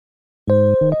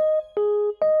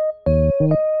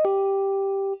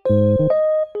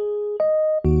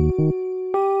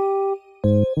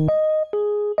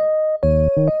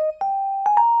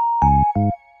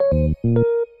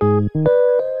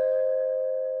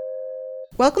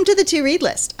Welcome to the To Read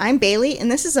List. I'm Bailey,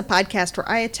 and this is a podcast where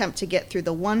I attempt to get through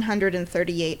the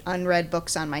 138 unread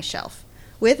books on my shelf.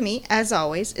 With me, as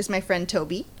always, is my friend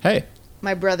Toby. Hey.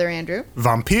 My brother Andrew.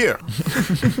 Vampire.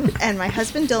 And my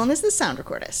husband Dylan is the sound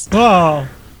recordist. Oh.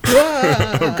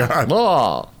 Oh, God.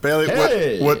 Oh. Bailey,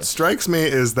 Hey. what strikes me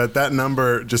is that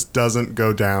number just doesn't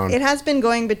go down. It has been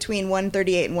going between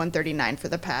 138 and 139 for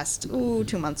the past, 2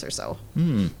 months or so.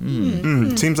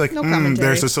 Seems like No commentary.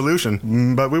 there's a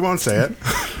solution, but we won't say it.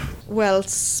 Well,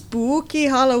 spooky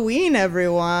Halloween,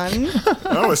 everyone.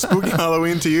 Oh, a spooky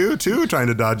Halloween to you, too, trying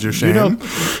to dodge your shame.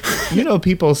 You know,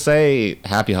 people say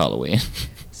Happy Halloween.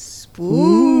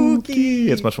 Spooky.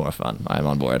 It's much more fun. I'm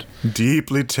on board.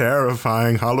 Deeply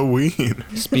terrifying Halloween.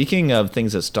 Speaking of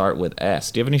things that start with S,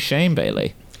 do you have any shame,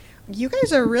 Bailey? You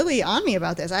guys are really on me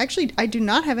about this. I do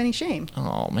not have any shame.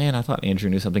 Oh, man, I thought Andrew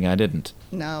knew something I didn't.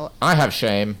 No. I have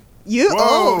shame. You? Whoa.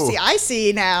 Oh, see, I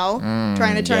see now.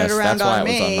 Trying to turn Yes, it around that's why on it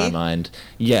was me. on my mind.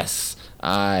 Yes,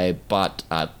 I bought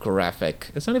a graphic.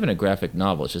 It's not even a graphic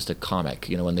novel. It's just a comic.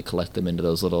 You know, when they collect them into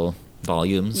those little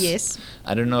volumes. Yes.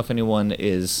 I don't know if anyone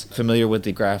is familiar with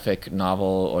the graphic novel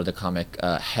or the comic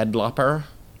Headlopper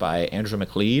by Andrew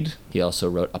McLeod. He also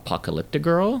wrote Apocalyptic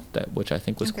Girl, which I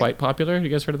think was quite popular. You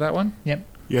guys heard of that one? Yep.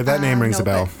 Yeah, that name rings no, a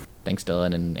bell. but- Thanks,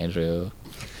 Dylan and Andrew.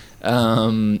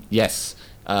 Yes.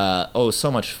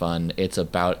 So much fun. It's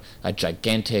about a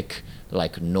gigantic,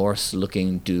 like,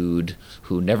 Norse-looking dude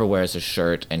who never wears a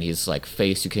shirt, and he's, like,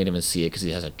 face, you can't even see it because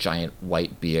he has a giant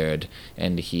white beard,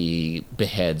 and he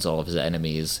beheads all of his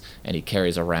enemies, and he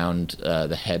carries around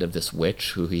the head of this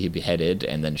witch who he beheaded,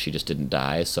 and then she just didn't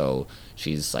die, so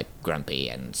she's, like, grumpy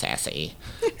and sassy,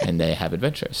 and they have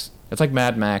adventures. It's like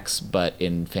Mad Max, but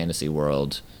in fantasy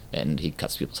world, and he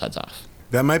cuts people's heads off.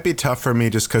 That might be tough for me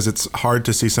just because it's hard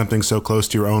to see something so close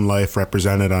to your own life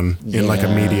represented in like a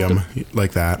Yeah. medium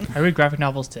like that. I read graphic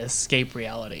novels to escape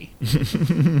reality.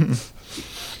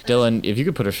 Dylan, if you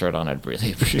could put a shirt on, I'd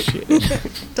really appreciate it.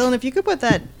 Dylan, if you could put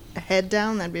that head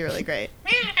down, that'd be really great.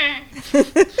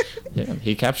 Yeah,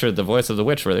 he captured the voice of the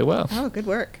witch really well. Oh, good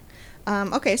work.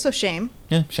 Okay, so shame.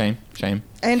 Yeah, shame.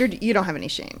 Andrew, you don't have any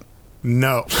shame.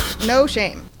 No. No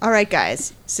shame. All right,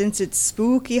 guys. Since it's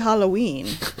spooky Halloween,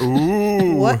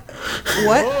 Ooh.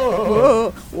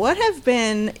 what have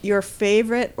been your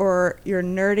favorite or your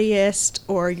nerdiest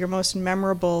or your most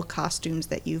memorable costumes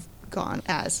that you've gone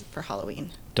as for Halloween?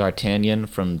 D'Artagnan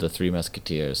from the Three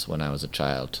Musketeers when I was a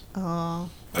child. Oh.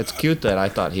 It's cute that I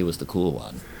thought he was the cool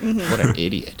one. What an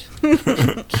idiot.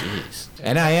 Jeez.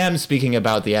 And I am speaking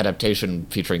about the adaptation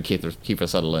featuring Kiefer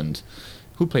Sutherland.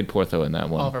 Who played Portho in that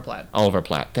one? Oliver Platt. Oliver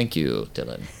Platt. Thank you,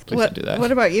 Dylan. Please don't do that.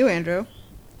 What about you, Andrew?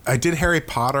 I did Harry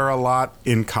Potter a lot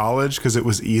in college because it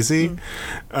was easy.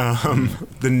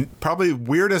 The probably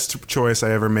weirdest choice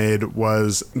I ever made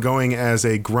was going as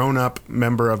a grown-up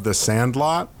member of the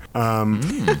Sandlot,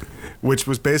 which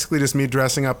was basically just me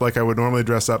dressing up like I would normally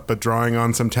dress up, but drawing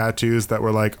on some tattoos that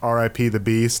were like R.I.P. the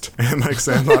Beast and like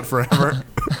Sandlot Forever.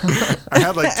 I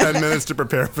had like 10 minutes to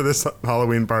prepare for this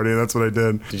Halloween party, and that's what I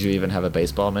did. Did you even have a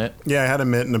baseball mitt? Yeah, I had a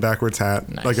mitt and a backwards hat.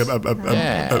 Nice. Like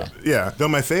yeah. Though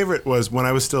my favorite was when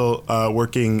I was still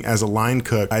working as a line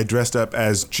cook, I dressed up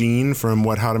as Gene from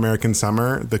Wet Hot American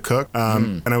Summer, the cook.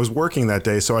 And I was working that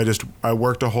day, so I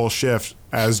worked a whole shift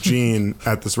as Gene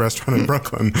at this restaurant in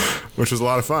Brooklyn, which was a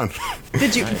lot of fun.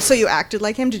 Did you? So you acted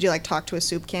like him? Did you like talk to a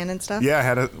soup can and stuff? Yeah, I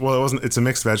had it's a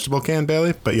mixed vegetable can,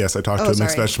 Bailey, but yes, I talked to a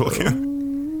mixed sorry. vegetable can.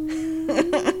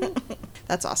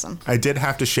 That's awesome. I did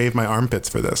have to shave my armpits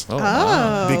for this. Oh,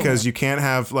 wow. Because you can't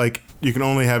have, you can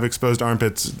only have exposed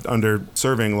armpits under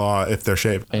serving law if they're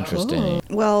shaved. Interesting.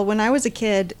 Well, when I was a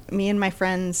kid, me and my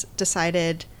friends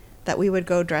decided that we would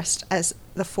go dressed as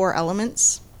the Four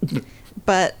Elements.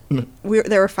 But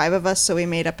there were 5 of us, so we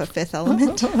made up a 5th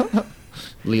element.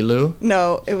 Lilu?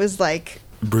 No, it was like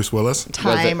Bruce Willis?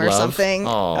 time or love? something.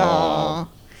 Aw.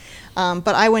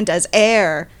 But I went as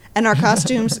air, and our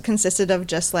costumes consisted of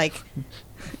just like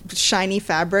shiny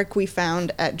fabric we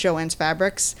found at Joann's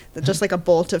Fabrics, just like a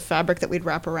bolt of fabric that we'd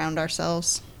wrap around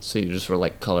ourselves. So you just were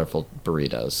like colorful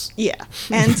burritos Yeah,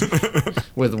 and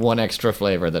with one extra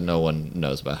flavor that no one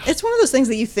knows about. it's one of those things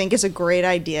that you think is a great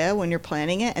idea when you're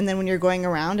planning it, and then when you're going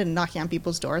around and knocking on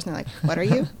people's doors, and they're like, "What are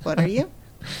you? What are you?"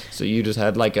 So you just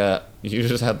had like a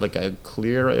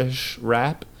clearish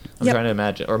wrap. I'm Yep. trying to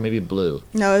imagine, or maybe blue.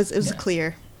 No, it was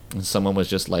clear. And someone was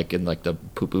just like in like the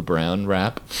poo poo brown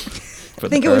wrap. I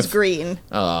think it was Perth? green.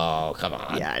 Oh, come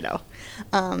on. Yeah, I know.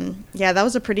 Yeah, that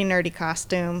was a pretty nerdy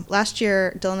costume. Last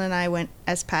year, Dylan and I went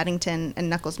as Paddington and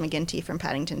Knuckles McGinty from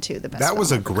Paddington 2, the best. That was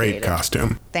film a ever great created.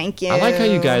 costume. Thank you. I like how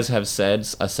you guys have said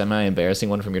a semi-embarrassing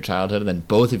one from your childhood, and then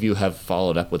both of you have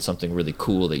followed up with something really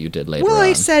cool that you did later Well, on.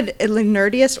 I said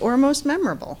nerdiest or most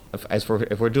memorable.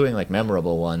 If we're doing like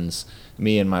memorable ones,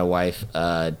 me and my wife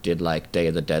did like Day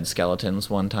of the Dead skeletons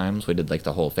one time. So we did like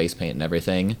the whole face paint and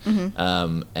everything.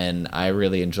 And I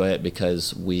really enjoy it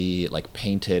because we like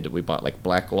painted. We bought like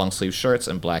black long sleeve shirts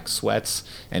and black sweats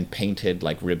and painted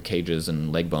like rib cages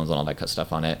and leg bones and all that kind of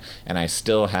stuff on it. And I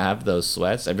still have those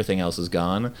sweats. Everything else is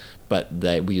gone, but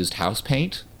we used house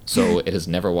paint. So it has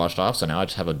never washed off. So now I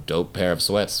just have a dope pair of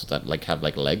sweats that like have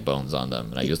like leg bones on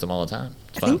them, and I use them all the time.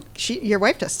 It's I fun. think your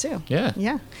wife does too. Yeah.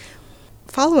 Yeah.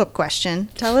 Follow-up question.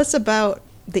 Tell us about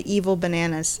the evil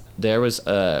bananas. There was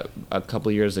a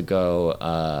couple years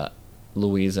ago,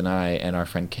 Louise and I and our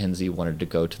friend Kenzie wanted to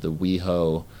go to the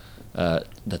WeHo.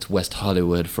 That's West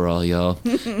Hollywood for all y'all.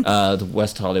 The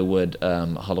West Hollywood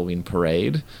Halloween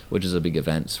Parade, which is a big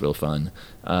event. It's real fun.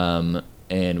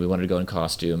 And we wanted to go in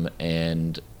costume,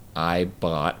 and I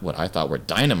bought what I thought were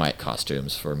dynamite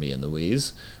costumes for me and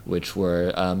Louise, which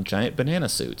were giant banana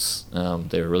suits.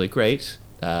 They were really great.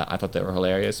 I thought they were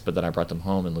hilarious, but then I brought them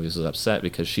home, and Louise was upset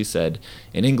because she said,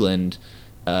 in England,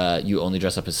 you only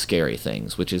dress up as scary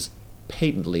things, which is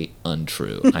patently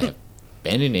untrue. I have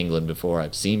been in England before.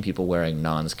 I've seen people wearing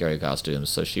non-scary costumes,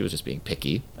 so she was just being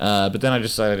picky. But then I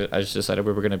just decided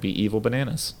we were going to be evil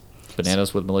bananas.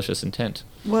 Bananas with malicious intent.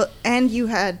 Well, and you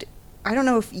had, I don't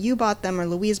know if you bought them or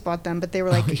Louise bought them, but they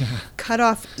were like cut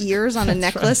off ears on a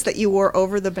necklace that you wore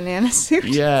over the banana suit.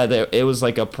 Yeah, it was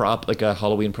like a prop, like a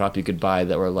Halloween prop you could buy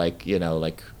that were like,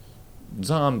 like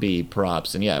zombie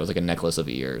props. And yeah, it was like a necklace of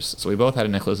ears. So we both had a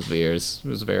necklace of ears. It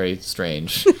was very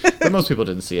strange. But most people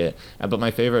didn't see it. But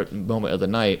my favorite moment of the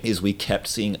night is we kept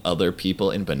seeing other people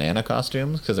in banana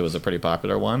costumes because it was a pretty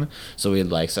popular one. So we'd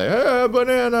like say, hey,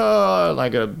 banana,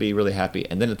 like be really happy.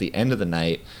 And then at the end of the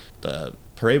night, the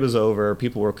parade was over,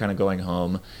 people were kind of going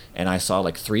home, and I saw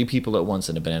like 3 people at once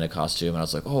in a banana costume, and I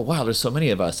was like, oh wow, there's so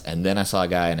many of us. And then I saw a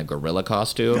guy in a gorilla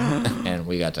costume, and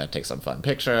we got to take some fun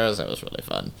pictures. It was really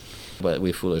fun. But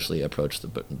we foolishly approached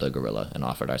the gorilla and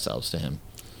offered ourselves to him.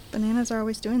 Bananas are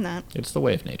always doing that. It's the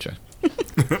way of nature.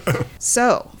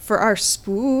 So, for our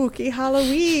spooky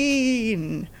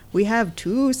Halloween, we have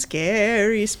 2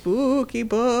 scary, spooky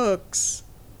books.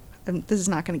 This is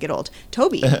not going to get old.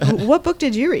 Toby, what book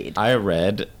did you read? I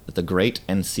read The Great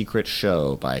and Secret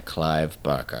Show by Clive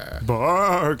Barker.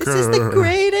 Barker. This is the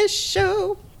greatest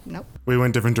show. Nope. We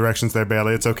went different directions there,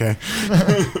 Bailey. It's okay.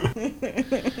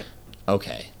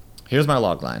 Okay, here's my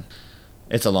logline.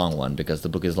 It's a long one because the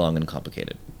book is long and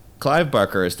complicated. Clive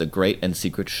Barker's The Great and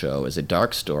Secret Show is a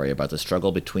dark story about the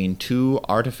struggle between 2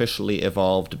 artificially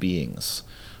evolved beings.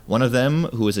 One of them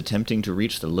who is attempting to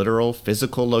reach the literal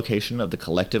physical location of the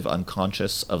collective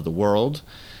unconscious of the world,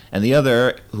 and the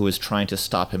other who is trying to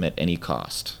stop him at any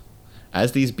cost.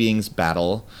 As these beings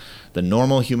battle, the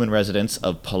normal human residents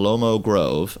of Palomo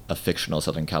Grove, a fictional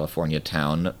Southern California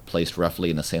town placed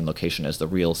roughly in the same location as the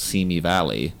real Simi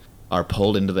Valley, are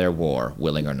pulled into their war,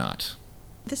 willing or not.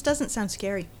 This doesn't sound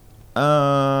scary.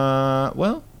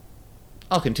 Well,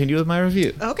 I'll continue with my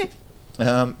review. Okay.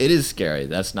 It is scary.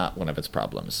 That's not one of its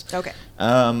problems. Okay.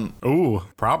 Ooh,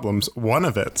 problems. One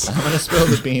of it. I'm going to spill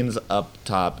the beans up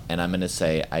top, and I'm going to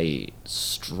say I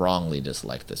strongly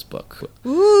dislike this book.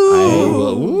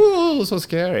 Ooh, so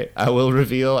scary. I will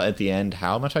reveal at the end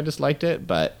how much I disliked it,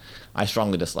 but I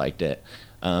strongly disliked it.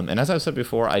 And as I've said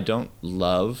before, I don't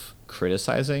love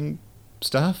criticizing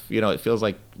stuff. It feels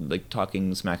like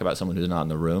talking smack about someone who's not in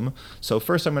the room. So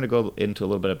first I'm going to go into a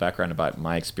little bit of background about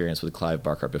my experience with Clive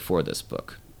Barker before this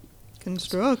book.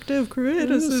 Constructive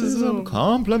criticism.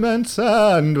 Compliment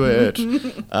sandwich.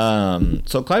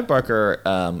 So Clive Barker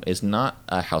is not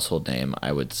a household name,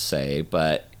 I would say,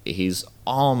 but he's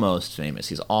almost famous.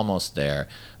 He's almost there.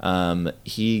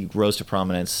 He rose to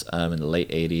prominence in the late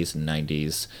 80s and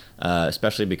 90s,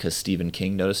 especially because Stephen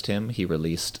King noticed him. He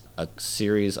released a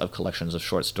series of collections of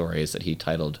short stories that he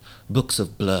titled Books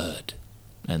of Blood.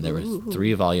 And there were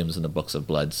 3 volumes in the Books of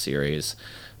Blood series.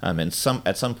 And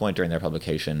at some point during their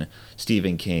publication,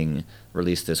 Stephen King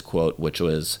released this quote, which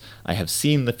was, "I have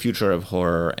seen the future of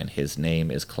horror, and his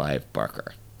name is Clive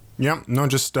Barker." Yeah, no,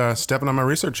 just stepping on my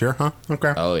research here, huh?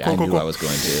 Okay. Oh yeah, Cool, I cool, knew cool. I was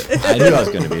going to. I knew I was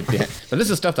going to be. But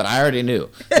this is stuff that I already knew.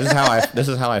 This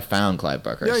is how I found Clive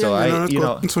Barker. Yeah, so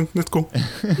no, that's cool.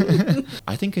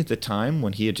 I think at the time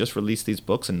when he had just released these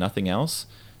books and nothing else,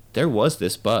 there was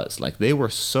this buzz. Like, they were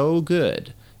so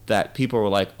good that people were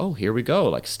like, oh, here we go.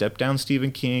 Like, step down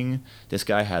Stephen King. This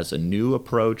guy has a new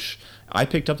approach. I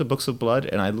picked up the Books of Blood,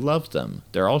 and I loved them.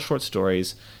 They're all short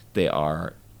stories. They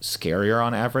are scarier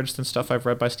on average than stuff I've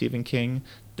read by Stephen King.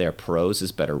 Their prose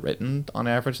is better written on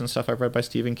average than stuff I've read by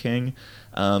Stephen King.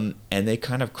 And they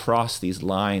kind of cross these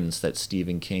lines that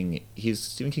Stephen King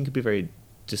could be very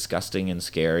disgusting and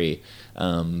scary.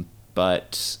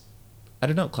 But I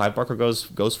don't know, Clive Barker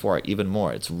goes for it even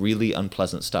more. It's really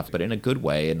unpleasant stuff, but in a good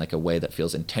way, in like a way that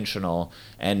feels intentional,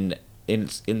 and in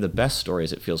the best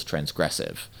stories it feels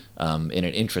transgressive, in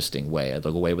an interesting way, like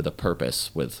a way with a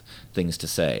purpose, with things to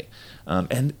say.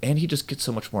 And he just gets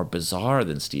so much more bizarre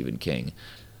than Stephen King.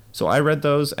 So I read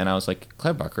those and I was like,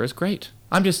 Clive Barker is great.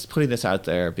 I'm just putting this out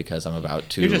there because I'm about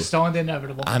to... You're just stalling the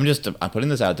inevitable. I'm putting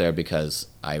this out there because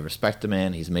I respect the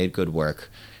man. He's made good work.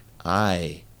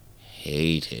 I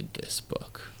hated this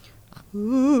book.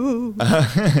 Ooh.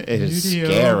 It is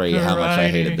scary how much I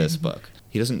hated this book.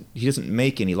 He doesn't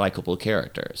make any likable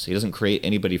characters. He doesn't create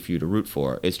anybody for you to root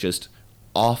for. It's just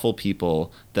awful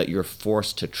people that you're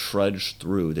forced to trudge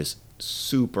through this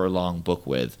super long book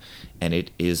with, and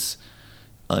it is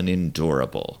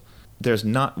unendurable. There's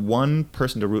not one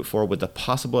person to root for, with the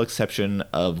possible exception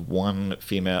of one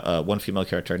female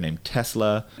character named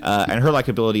Tesla, and her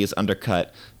likability is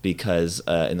undercut because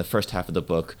in the first half of the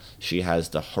book she has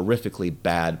the horrifically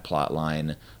bad plot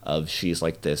line of she's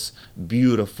like this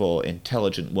beautiful,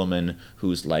 intelligent woman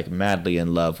who's like madly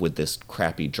in love with this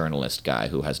crappy journalist guy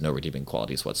who has no redeeming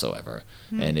qualities whatsoever,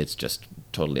 and it's just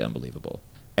totally unbelievable.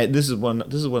 And this is one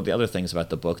of the other things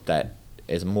about the book that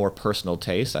is more personal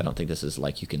taste. I don't think this is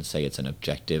like you can say it's an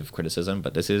objective criticism,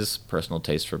 but this is personal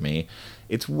taste for me.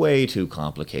 It's way too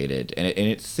complicated, and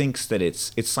it thinks that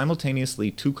it's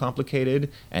simultaneously too complicated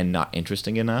and not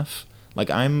interesting enough. Like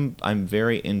I'm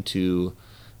very into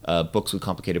books with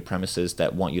complicated premises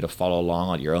that want you to follow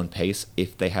along at your own pace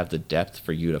if they have the depth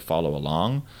for you to follow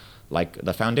along. Like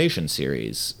the Foundation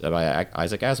series by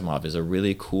Isaac Asimov is a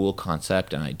really cool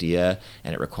concept and idea,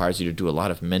 and it requires you to do a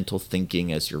lot of mental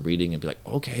thinking as you're reading and be like,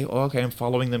 okay, I'm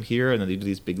following them here, and then they do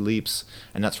these big leaps,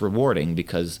 and that's rewarding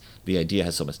because the idea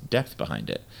has so much depth behind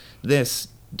it. This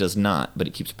does not, but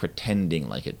it keeps pretending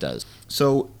like it does.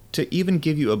 So to even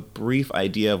give you a brief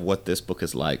idea of what this book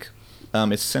is like,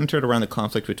 it's centered around the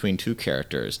conflict between two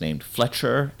characters named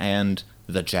Fletcher and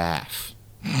the Jaff.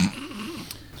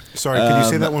 Sorry, could you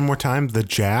say that one more time? The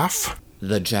Jaff?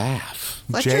 The Jaff.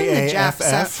 Fletcher and the Jaff.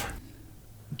 J-A-F-F?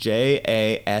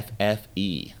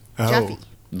 J-A-F-F-E. Oh. Jaffy.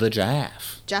 The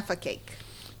Jaff. Jaffa cake.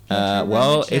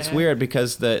 Well, the it's Jaff. weird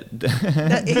because the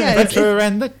yeah, Fletcher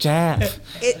and the Jaff.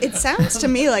 It sounds to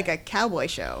me like a cowboy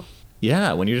show.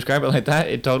 Yeah, when you describe it like that,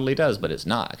 it totally does, but it's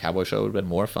not. A cowboy show would have been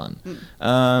more fun.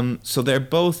 So they're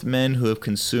both men who have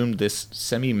consumed this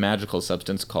semi-magical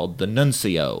substance called the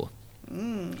Nuncio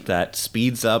that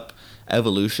speeds up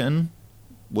evolution,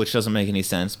 which doesn't make any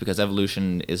sense because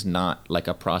evolution is not like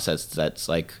a process that's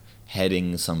like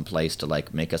heading someplace to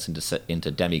like make us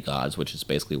into demigods, which is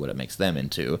basically what it makes them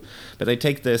into. But they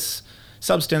take this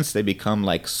substance, they become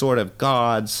like sort of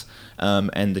gods,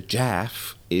 and the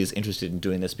Jaff is interested in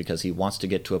doing this because he wants to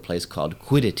get to a place called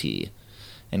Quiddity.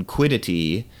 And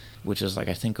Quiddity, which is like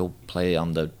I think a play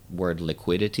on the word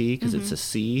liquidity because it's a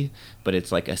sea, but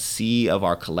it's like a sea of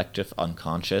our collective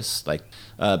unconscious, like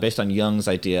based on Jung's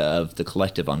idea of the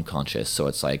collective unconscious. So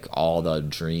it's like all the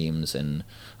dreams and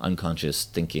unconscious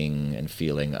thinking and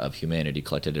feeling of humanity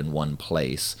collected in one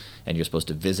place, and you're supposed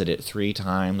to visit it 3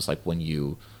 times, like when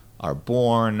you are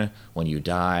born, when you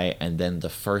die, and then the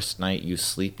first night you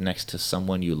sleep next to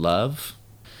someone you love.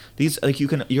 These, like, you're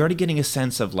already getting a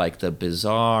sense of like the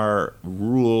bizarre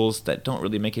rules that don't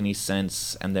really make any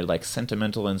sense, and they're like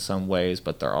sentimental in some ways,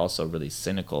 but they're also really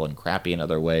cynical and crappy in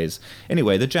other ways.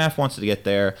 Anyway, the Jaff wants to get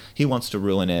there. He wants to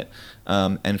ruin it,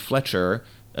 and Fletcher.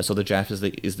 So the Jaff is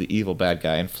the evil bad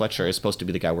guy, and Fletcher is supposed to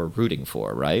be the guy we're rooting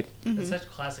for, right? That's such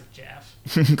classic Jaff.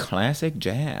 Classic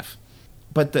Jaff.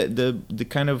 But the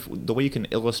kind of the way you can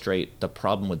illustrate the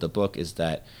problem with the book is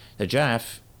that the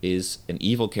Jaff is an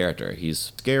evil character.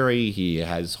 He's scary, he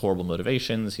has horrible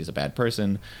motivations, he's a bad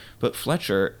person, but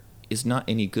Fletcher is not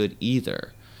any good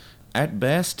either. At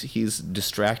best, he's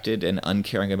distracted and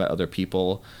uncaring about other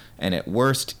people, and at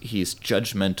worst, he's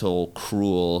judgmental,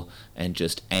 cruel, and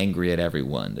just angry at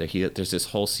everyone. There's this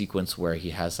whole sequence where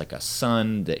he has like a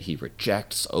son that he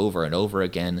rejects over and over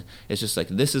again. It's just like,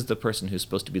 this is the person who's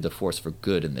supposed to be the force for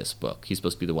good in this book. He's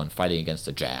supposed to be the one fighting against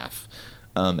the Jaff.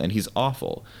 And he's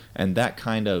awful. And that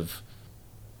kind of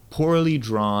poorly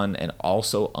drawn and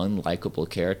also unlikable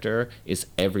character is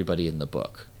everybody in the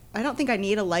book. I don't think I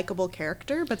need a likable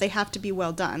character, but they have to be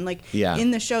well done. Like Yeah.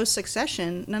 in the show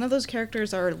Succession, none of those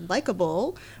characters are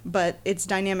likable, but it's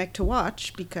dynamic to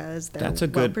watch because they're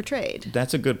well portrayed.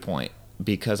 That's a good point,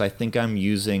 because I think I'm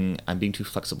being too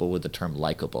flexible with the term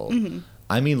likable.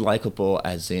 I mean likable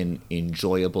as in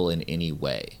enjoyable in any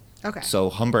way. Okay. So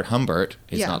Humbert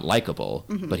is Yeah. not likable,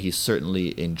 but he's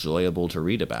certainly enjoyable to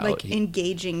read about. Like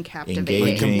engaging, captivating.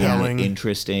 Engaging, Compelling.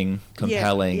 interesting,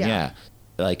 compelling, yeah. yeah.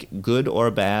 Like, good or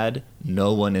bad,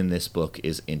 no one in this book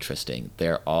is interesting.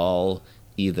 They're all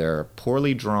either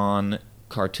poorly drawn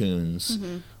cartoons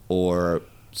or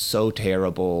so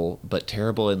terrible, but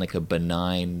terrible in like a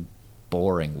benign,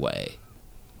 boring way.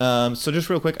 So just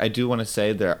real quick, I do want to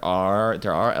say there are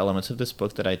elements of this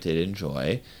book that I did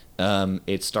enjoy.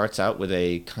 It starts out with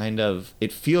a kind of,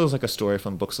 it feels like a story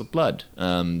from Books of Blood.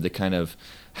 The kind of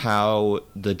how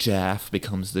the Jaff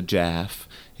becomes the Jaff.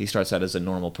 He starts out as a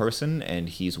normal person, and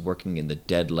he's working in the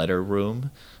dead letter room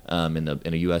in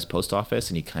a U.S. post office,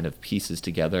 and he kind of pieces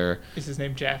together. Is his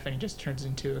name Jaff and he just turns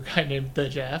into a guy named The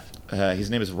Jaff?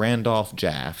 His name is Randolph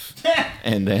Jaff,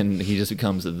 and then he just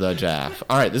becomes the Jaff.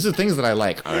 All right, this is things that I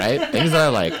like. All right, things that I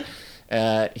like.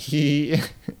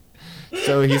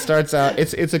 So he starts out.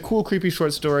 It's a cool, creepy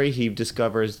short story. He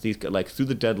discovers these, like, through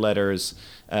the dead letters.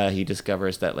 He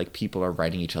discovers that, like, people are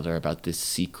writing each other about this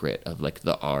secret of, like,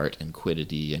 the art and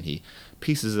quiddity, and he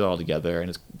pieces it all together, and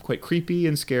it's quite creepy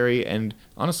and scary. And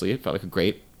honestly, it felt like a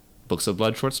great Books of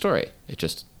Blood short story. It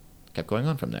just kept going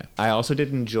on from there. I also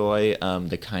did enjoy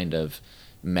the kind of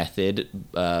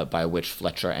method by which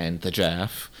Fletcher and the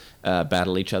Jaff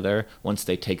battle each other. Once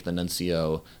they take the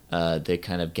Nuncio, they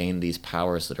kind of gain these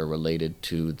powers that are related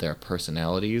to their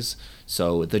personalities.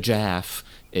 So the Jaff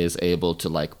is able to,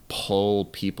 like, pull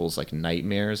people's, like,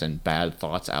 nightmares and bad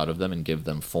thoughts out of them and give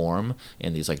them form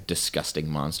in these, like, disgusting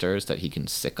monsters that he can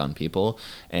sick on people.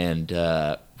 And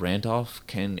Randolph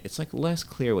it's, like, less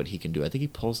clear what he can do. I think he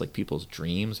pulls, like, people's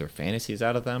dreams or fantasies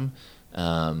out of them.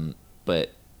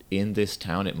 But in this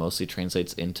town, it mostly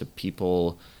translates into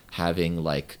people having,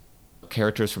 like,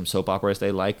 characters from soap operas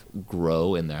they like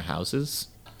grow in their houses.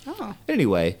 Oh.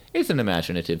 Anyway, it's an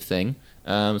imaginative thing.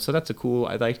 So that's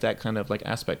I like that kind of, like,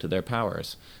 aspect to their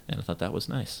powers, and I thought that was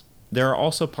nice. There are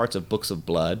also parts of Books of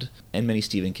Blood and many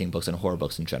Stephen King books and horror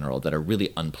books in general that are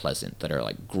really unpleasant, that are,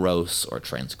 like, gross or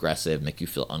transgressive, make you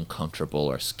feel uncomfortable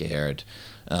or scared.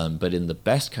 But in the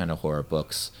best kind of horror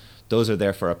books, those are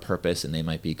there for a purpose, and they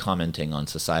might be commenting on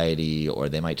society, or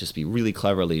they might just be really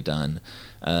cleverly done.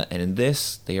 And in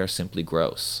this, they are simply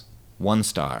gross. 1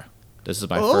 star. This is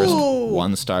my first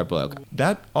 1-star book.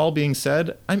 That all being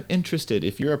said, I'm interested.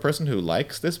 If you're a person who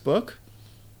likes this book,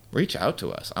 reach out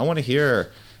to us. I want to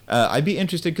hear. I'd be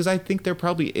interested because I think there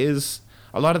probably is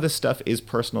a lot of this stuff is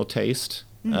personal taste.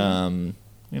 A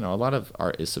lot of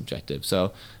art is subjective.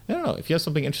 So, I don't know. If you have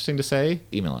something interesting to say,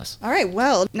 email us. All right,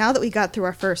 well, now that we got through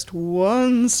our first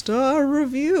 1-star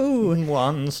review,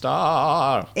 1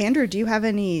 star. Andrew, do you have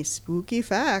any spooky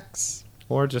facts?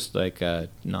 Or just, like,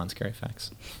 non-scary facts.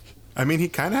 I mean, he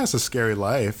kind of has a scary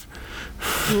life.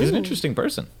 He's an interesting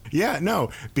person. Yeah,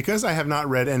 no, because I have not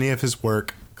read any of his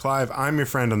work. Clive, I'm your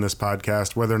friend on this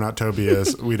podcast. Whether or not Toby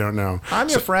is, we don't know. I'm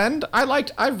your friend.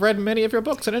 I've read many of your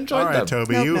books and enjoyed All right, them.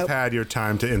 Toby, Nope, you've nope. had your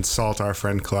time to insult our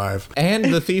friend Clive. And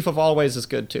The Thief of Always is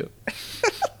good, too.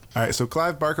 All right, so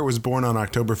Clive Barker was born on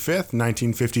October 5th,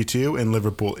 1952 in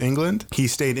Liverpool, England. He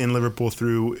stayed in Liverpool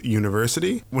through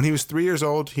university. When he was 3 years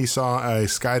old, he saw a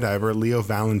skydiver, Leo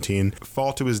Valentine,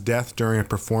 fall to his death during a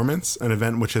performance, an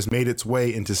event which has made its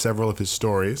way into several of his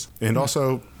stories, and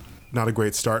also not a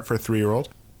great start for a 3-year-old.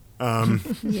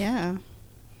 Yeah.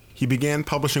 He began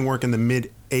publishing work in the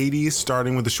mid-'80s,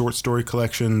 starting with the short story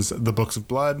collections The Books of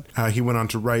Blood. He went on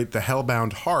to write The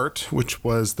Hellbound Heart, which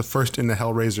was the first in the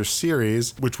Hellraiser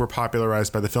series, which were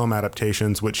popularized by the film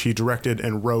adaptations, which he directed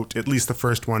and wrote, at least the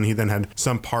first one. He then had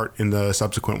some part in the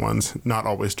subsequent ones, not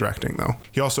always directing, though.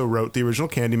 He also wrote the original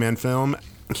Candyman film.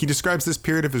 He describes this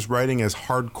period of his writing as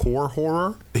hardcore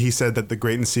horror. He said that The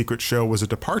Great and Secret Show was a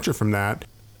departure from that.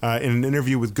 In an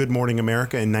interview with Good Morning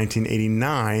America in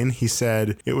 1989, he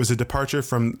said it was a departure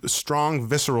from strong,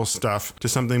 visceral stuff to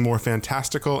something more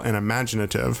fantastical and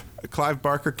imaginative. Clive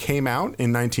Barker came out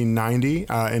in 1990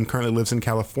 and currently lives in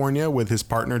California with his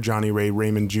partner, Johnny Ray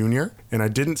Raymond Jr. And I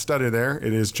didn't stutter there.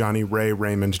 It is Johnny Ray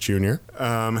Raymond Jr.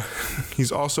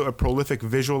 He's also a prolific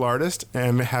visual artist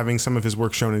and having some of his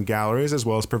work shown in galleries, as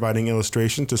well as providing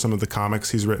illustrations to some of the comics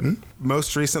he's written.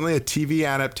 Most recently, a TV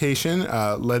adaptation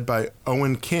led by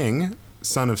Owen King,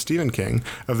 son of Stephen King,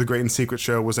 of The Great and Secret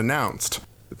Show was announced,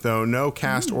 though no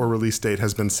cast or release date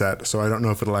has been set, so I don't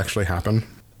know if it'll actually happen.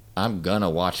 I'm gonna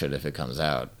watch it if it comes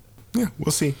out. Yeah,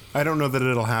 we'll see. I don't know that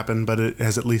it'll happen, but it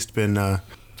has at least been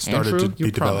started Andrew, to be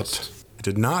you developed. promised. I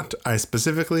did not. I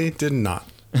specifically did not.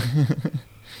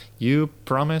 You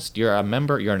promised. You're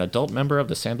an adult member of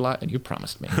the Sandlot, and you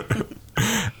promised me.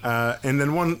 And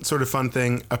then one sort of fun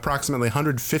thing, approximately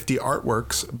 150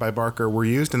 artworks by Barker were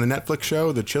used in the Netflix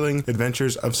show The Chilling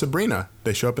Adventures of Sabrina.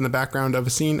 They show up in the background of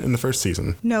a scene in the first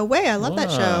season. No way, I love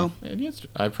that show. Wow. Yes,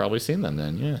 I've probably seen them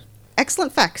then, yeah.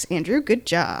 Excellent facts, Andrew. Good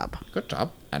job. Good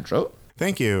job, Andrew.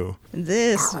 Thank you.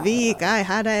 This week I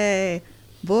had a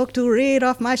book to read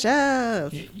off my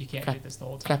shelf. You can't do this the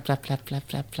whole time. Flap, flap, flap, flap,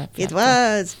 flap, flap. It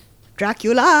was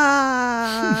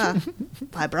Dracula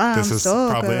by Bram This is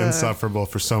Stoker. probably insufferable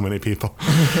for so many people.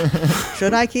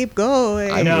 Should I keep going?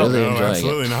 I'm No. really No, enjoying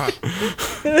absolutely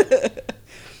it.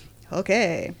 not.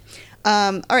 Okay.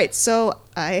 All right, so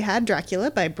I had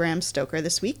Dracula by Bram Stoker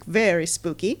this week. Very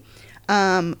spooky.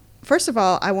 First of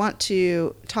all, I want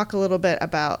to talk a little bit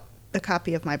about the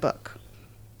copy of my book.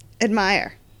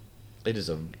 Admire. That is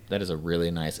a really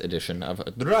nice edition of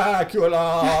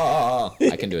Dracula.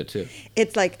 I can do it too.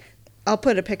 It's like, I'll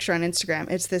put a picture on Instagram.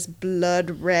 It's this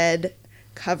blood red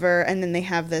cover, and then they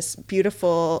have this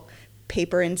beautiful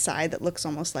paper inside that looks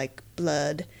almost like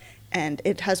blood. And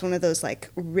it has one of those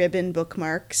like ribbon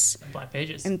bookmarks Black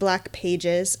pages. and black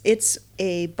pages. It's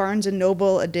a Barnes &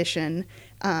 Noble edition.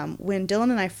 When Dylan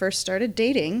and I first started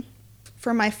dating,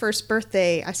 for my first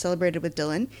birthday, I celebrated with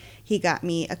Dylan. He got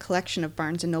me a collection of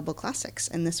Barnes & Noble classics,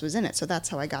 and this was in it. So that's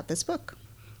how I got this book.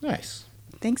 Nice.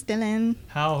 Thanks, Dylan.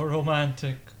 How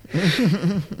romantic.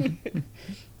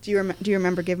 Do you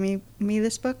remember giving me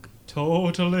this book?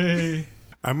 Totally.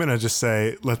 I'm gonna just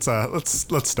say let's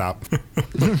stop.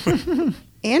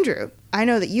 Andrew, I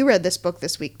know that you read this book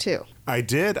this week too. I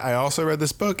did. I also read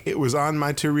this book. It was on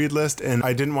my to-read list, and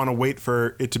I didn't want to wait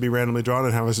for it to be randomly drawn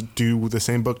and have us do the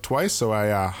same book twice, so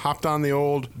I hopped on the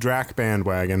old Drac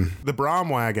bandwagon. The Brom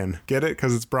wagon. Get it?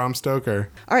 Because it's Bram Stoker.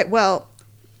 All right, well,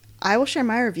 I will share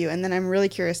my review, and then I'm really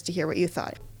curious to hear what you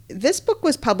thought. This book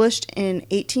was published in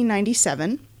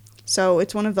 1897, so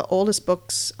it's one of the oldest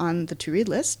books on the to-read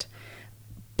list.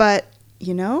 But,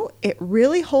 you know, it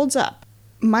really holds up.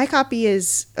 My copy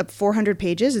is 400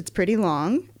 pages. It's pretty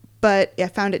long, but I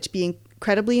found it to be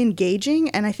incredibly engaging,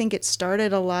 and I think it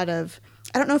started a lot of...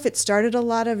 I don't know if it started a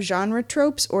lot of genre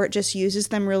tropes or it just uses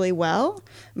them really well,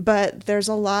 but there's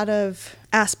a lot of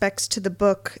aspects to the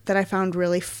book that I found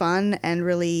really fun and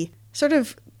really sort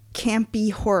of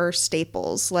campy horror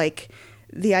staples, like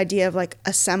the idea of like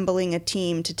assembling a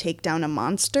team to take down a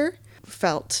monster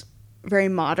felt very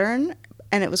modern,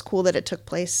 and it was cool that it took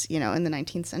place, you know, in the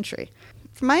 19th century.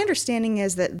 My understanding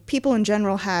is that people in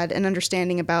general had an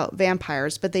understanding about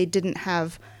vampires, but they didn't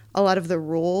have a lot of the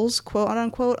rules, quote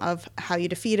unquote, of how you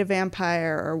defeat a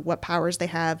vampire or what powers they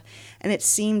have. And it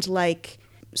seemed like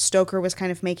Stoker was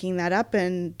kind of making that up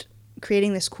and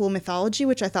creating this cool mythology,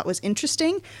 which I thought was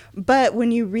interesting. But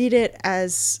when you read it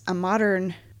as a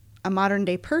modern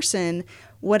day person,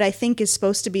 what I think is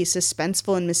supposed to be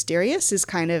suspenseful and mysterious is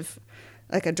kind of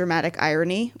like a dramatic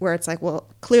irony where it's like, well,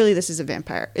 clearly this is a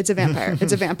vampire. It's a vampire.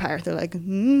 It's a vampire. They're like,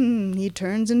 he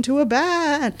turns into a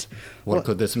bat. What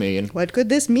could this mean? What could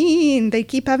this mean? They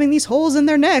keep having these holes in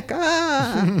their neck.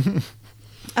 I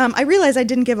realize I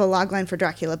didn't give a logline for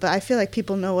Dracula, but I feel like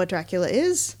people know what Dracula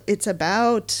is. It's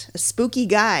about a spooky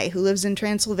guy who lives in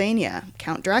Transylvania,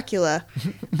 Count Dracula.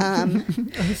 A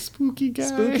spooky guy.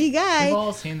 Spooky guy. We've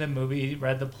all seen the movie,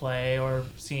 read the play, or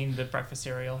seen the breakfast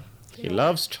cereal. He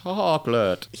loves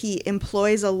chocolate. He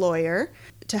employs a lawyer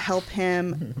to help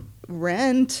him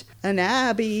rent an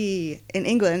abbey in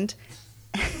England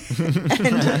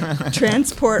and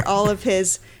transport all of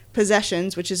his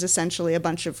possessions, which is essentially a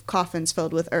bunch of coffins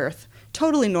filled with earth.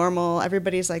 Totally normal.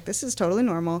 Everybody's like, this is totally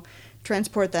normal.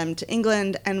 Transport them to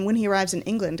England. And when he arrives in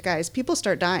England, guys, people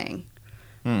start dying.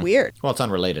 Weird. Well, it's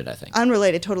unrelated, I think.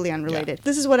 Unrelated, totally unrelated. Yeah.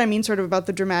 This is what I mean sort of about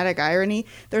the dramatic irony.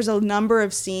 There's a number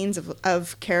of scenes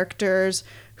of characters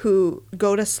who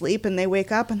go to sleep and they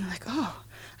wake up and they're like, oh,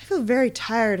 I feel very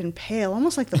tired and pale,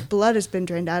 almost like the blood has been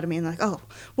drained out of me. And they're like, oh,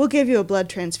 we'll give you a blood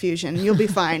transfusion and you'll be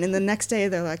fine. And the next day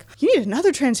they're like, you need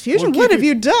another transfusion? We'll What give have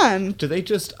you done? Do they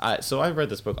just... so I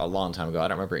read this book a long time ago. I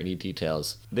don't remember any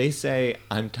details. They say,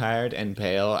 I'm tired and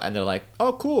pale, and they're like,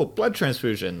 oh, cool, blood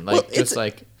transfusion. Like, Well, just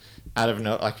like... out of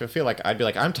no, like I feel like I'd be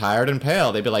like, I'm tired and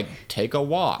pale. They'd be like, take a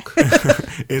walk.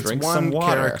 It's Drink one some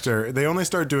water. character. They only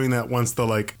start doing that once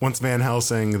once Van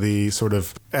Helsing, the sort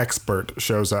of expert,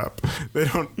 shows up. They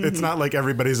don't. It's not like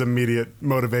everybody's immediate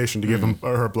motivation to give him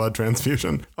or her blood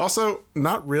transfusion. Also,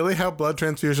 not really how blood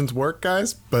transfusions work,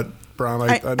 guys. But Brom,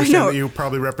 I understand know. that you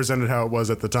probably represented how it was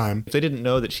at the time. If they didn't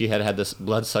know that she had had this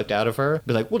blood sucked out of her,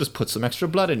 be like, we'll just put some extra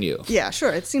blood in you. Yeah,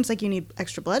 sure. It seems like you need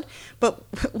extra blood. But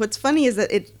what's funny is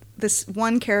that this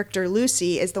one character,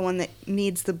 Lucy, is the one that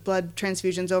needs the blood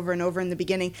transfusions over and over in the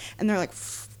beginning. And they're like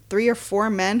 3 or 4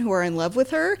 men who are in love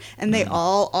with her, and they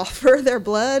all offer their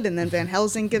blood. And then Van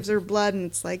Helsing gives her blood, and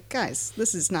it's like, guys,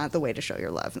 this is not the way to show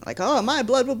your love. And like, oh, my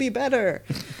blood will be better.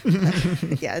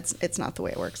 Yeah, it's not the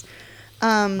way it works.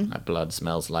 My blood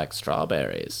smells like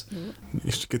strawberries.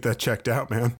 You should get that checked out,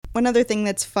 man. One other thing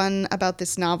that's fun about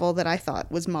this novel that I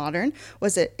thought was modern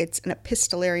was it's an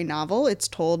epistolary novel. It's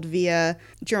told via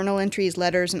journal entries,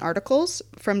 letters, and articles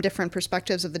from different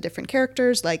perspectives of the different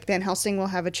characters. Like Van Helsing will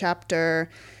have a chapter,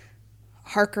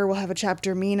 Harker will have a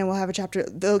chapter, Mina will have a chapter.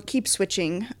 They'll keep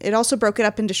switching. It also broke it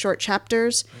up into short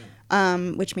chapters,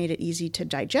 which made it easy to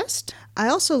digest. I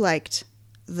also liked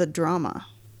the drama.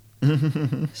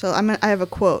 So I have a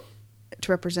quote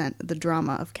to represent the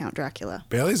drama of Count Dracula.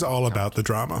 Bailey's all about the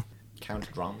drama.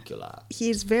 Count Dracula.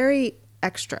 He's very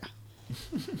extra.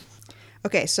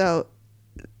 Okay, so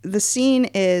the scene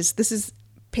this is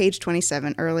page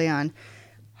 27, early on.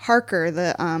 Harker,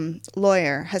 the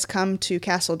lawyer, has come to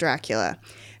Castle Dracula.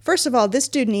 First of all, this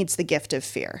dude needs the gift of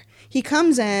fear. He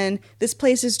comes in, this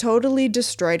place is totally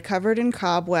destroyed, covered in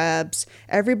cobwebs.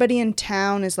 Everybody in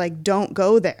town is like, don't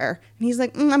go there. And he's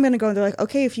like, I'm going to go. They're like,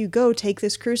 okay, if you go, take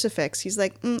this crucifix. He's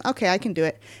like, okay, I can do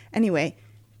it. Anyway,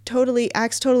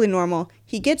 acts totally normal.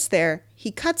 He gets there, he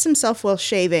cuts himself while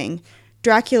shaving.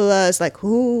 Dracula is like,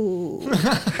 ooh.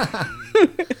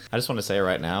 I just want to say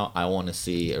right now, I want to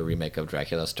see a remake of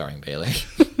Dracula starring Bailey.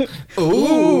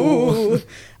 Ooh.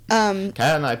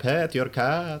 Can I pet your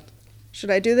cat? Should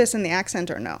I do this in the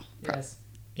accent or no? Yes.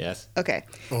 Yes. Okay.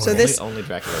 Oh, So really? this Only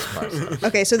Dracula's part. So.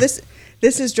 Okay, so this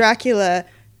is Dracula I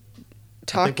think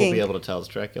talking. we'll be able to tell it's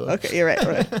Dracula. Okay, you're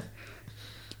right.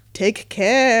 Take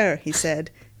care, he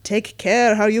said. Take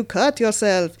care how you cut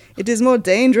yourself. It is more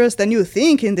dangerous than you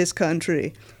think in this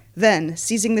country. Then,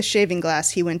 seizing the shaving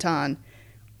glass, he went on.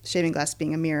 Shaving glass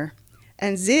being a mirror.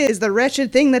 And this is the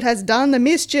wretched thing that has done the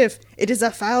mischief. It is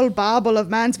a foul bauble of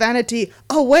man's vanity.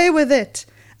 Away with it!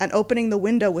 And opening the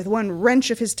window with one wrench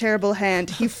of his terrible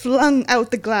hand, he flung out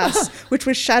the glass, which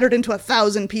was shattered into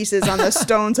 1,000 pieces on the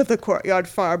stones of the courtyard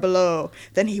far below.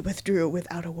 Then he withdrew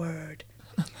without a word.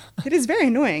 It is very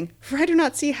annoying, for I do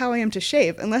not see how I am to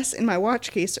shave unless in my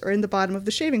watch case or in the bottom of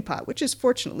the shaving pot, which is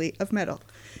fortunately of metal.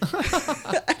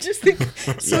 I just think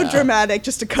so dramatic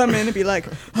just to come in and be like,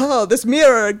 oh, this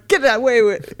mirror, get away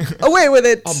with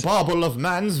it. A bauble of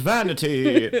man's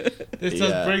vanity. This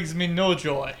just brings me no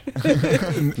joy.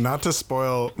 Not to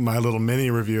spoil my little mini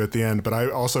review at the end, but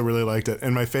I also really liked it.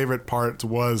 And my favorite part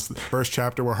was the first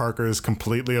chapter where Harker is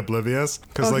completely oblivious.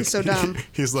 Oh, he's so dumb.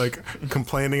 He's like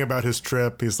complaining about his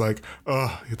trip. He's like,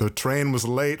 oh, the train was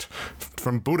late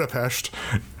from Budapest.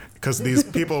 Because these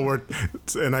people were,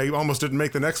 and I almost didn't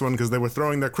make the next one because they were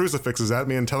throwing their crucifixes at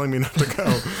me and telling me not to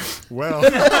go. Well,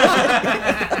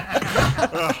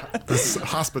 this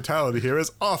hospitality here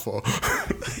is awful.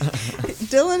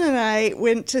 Dylan and I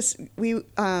went to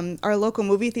our local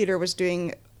movie theater was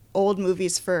doing old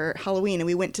movies for Halloween, and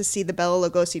we went to see the Bela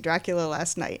Lugosi Dracula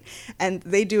last night, and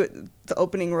they do the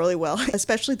opening really well,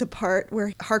 especially the part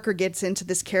where Harker gets into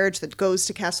this carriage that goes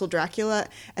to Castle Dracula,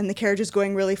 and the carriage is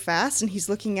going really fast, and he's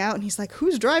looking out, and he's like,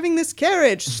 who's driving this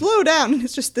carriage? Slow down. And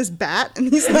it's just this bat, and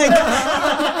he's like,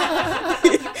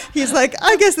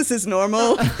 I guess this is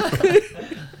normal.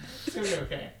 It's gonna be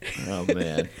okay. Oh,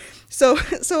 man. So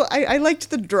I liked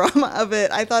the drama of it.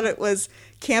 I thought it was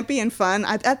campy and fun.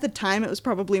 At the time, it was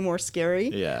probably more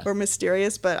scary or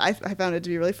mysterious, but I found it to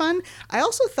be really fun. I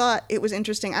also thought it was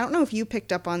interesting. I don't know if you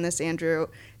picked up on this, Andrew,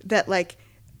 that like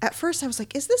at first I was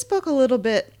like, is this book a little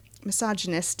bit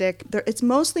misogynistic? It's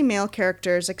mostly male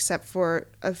characters except for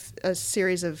a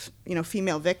series of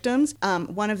female victims.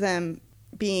 One of them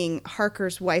being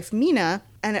Harker's wife, Mina.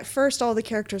 And at first, all the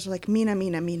characters are like, Mina,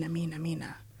 Mina, Mina, Mina,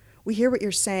 Mina. We hear what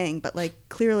you're saying, but like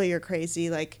clearly you're crazy.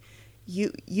 Like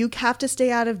you have to stay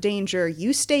out of danger.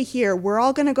 You stay here. We're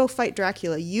all gonna go fight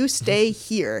Dracula. You stay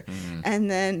here. And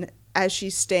then as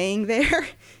she's staying there,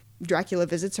 Dracula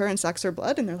visits her and sucks her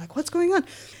blood, and they're like, what's going on?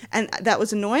 And that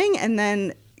was annoying. And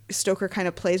then Stoker kind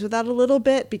of plays with that a little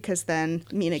bit because then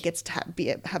Mina gets to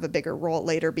have a bigger role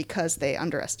later because they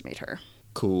underestimate her.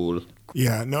 Cool.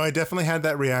 Yeah, no, I definitely had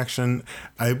that reaction.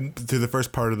 Through the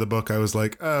first part of the book, I was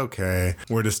like, okay,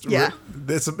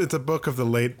 it's a book of the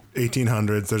late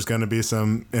 1800s. There's going to be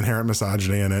some inherent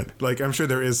misogyny in it. Like, I'm sure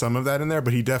there is some of that in there,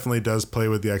 but he definitely does play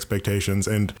with the expectations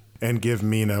and give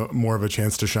Mina more of a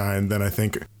chance to shine than I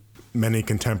think many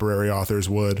contemporary authors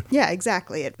would. Yeah,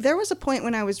 exactly. There was a point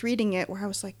when I was reading it where I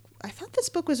was like, I thought this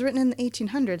book was written in the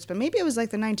 1800s, but maybe it was like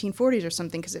the 1940s or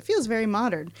something because it feels very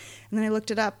modern. And then I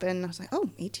looked it up and I was like, oh,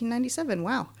 1897.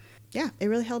 Wow. Yeah, it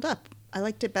really held up. I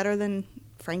liked it better than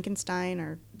Frankenstein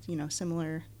or,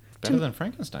 similar. Better than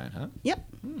Frankenstein, huh? Yep.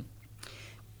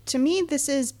 To me, this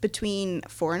is between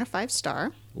 4 and a 5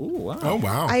 star. Ooh, wow. Oh,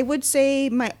 wow. I would say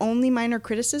my only minor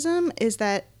criticism is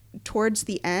that towards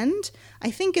the end, I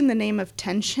think in the name of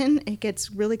tension, it gets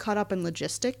really caught up in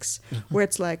logistics where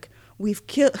it's like, we've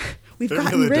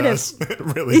gotten rid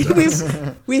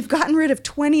of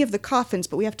 20 of the coffins,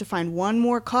 but we have to find one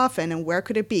more coffin. And where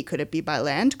could it be? Could it be by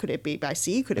land? Could it be by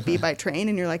sea? Could it be by train?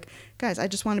 And you're like, guys, I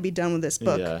just want to be done with this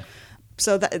book. Yeah.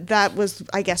 So that was,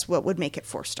 I guess, what would make it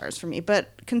 4 stars for me. But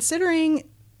considering,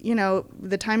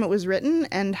 the time it was written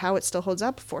and how it still holds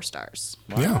up, 4 stars.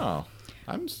 Wow. Yeah.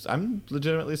 I'm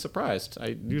legitimately surprised.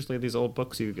 Usually these old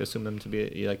books, you assume them to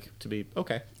be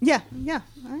okay. Yeah,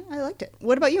 I liked it.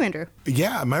 What about you, Andrew?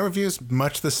 Yeah, my review is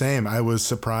much the same. I was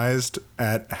surprised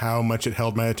at how much it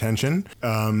held my attention,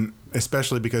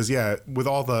 especially because, with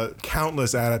all the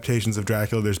countless adaptations of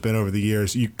Dracula there's been over the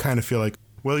years, you kind of feel like,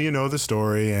 well, you know the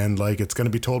story and like it's going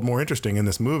to be told more interesting in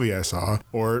this movie I saw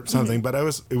or something. But it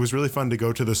was really fun to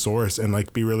go to the source and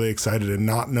like be really excited and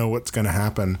not know what's going to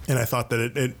happen. And I thought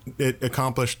that it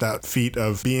accomplished that feat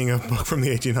of being a book from the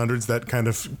 1800s that kind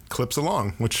of clips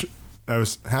along, which I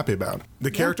was happy about. The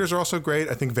characters are also great.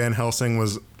 I think Van Helsing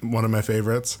was one of my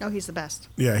favorites. Oh, he's the best.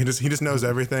 Yeah, he just knows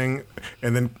everything,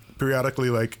 and then periodically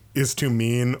like is too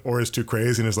mean or is too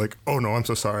crazy and is like, oh no, I'm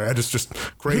so sorry, I just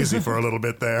crazy for a little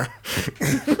bit there.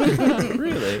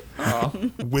 Really? Oh.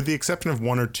 With the exception of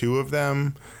 1 or 2 of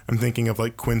them, I'm thinking of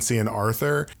like Quincy and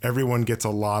Arthur, everyone gets a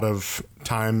lot of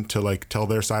time to like tell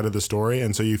their side of the story,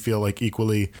 and so you feel like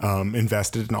equally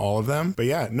invested in all of them. But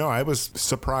yeah, no, I was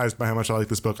surprised by how much I like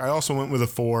this book. I also went with a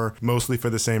 4, mostly for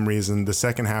the same reason. The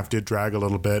second half did drag a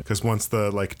little bit because once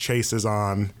the like chase is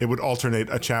on, it would alternate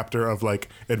a chapter of like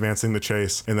advancing the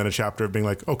chase and then a chapter of being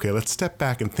like, okay, let's step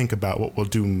back and think about what we'll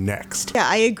do next. Yeah,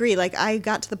 I agree. Like I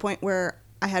got to the point where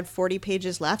I had 40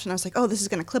 pages left and I was like, oh, this is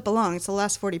going to clip along. It's the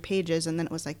last 40 pages. And then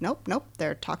it was like, nope,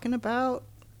 they're talking about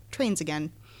trains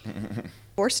again.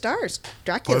 4 stars.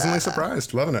 Dracula. Pleasantly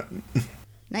surprised. Loving it.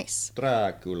 Nice.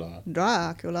 Dracula.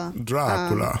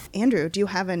 Andrew, do you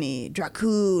have any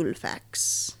Dracul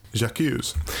facts?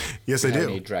 J'accuse. Yes, I do.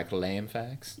 Any Draculaean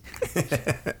facts?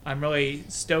 I'm really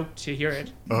stoked to hear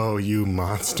it. Oh, you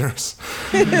monsters.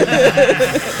 All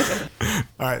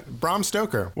right, Bram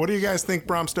Stoker. What do you guys think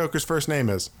Bram Stoker's first name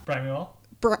is? Bramuel?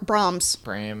 Brahms.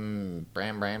 Bram.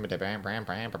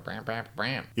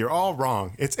 You're all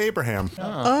wrong. It's Abraham.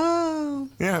 Oh.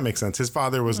 Yeah, it makes sense. His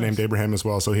father was named Abraham as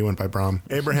well, so he went by Bram.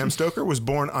 Abraham Stoker was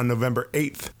born on November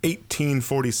 8th,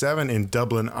 1847 in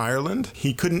Dublin, Ireland.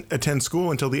 He couldn't attend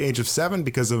school until the age of 7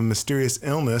 because of a mysterious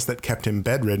illness that kept him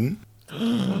bedridden.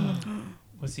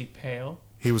 Was he pale?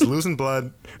 He was losing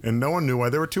blood, and no one knew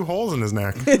why there were 2 holes in his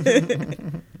neck.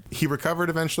 He recovered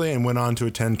eventually and went on to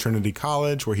attend Trinity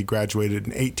College, where he graduated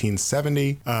in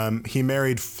 1870. He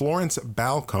married Florence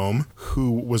Balcombe,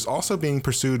 who was also being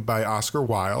pursued by Oscar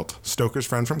Wilde, Stoker's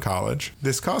friend from college.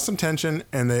 This caused some tension,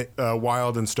 and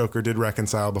Wilde and Stoker did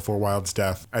reconcile before Wilde's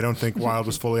death. I don't think Wilde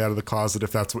was fully out of the closet,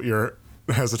 if that's what you're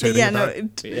hesitating about.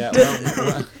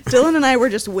 Dylan and I were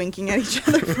just winking at each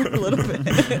other for a little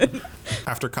bit.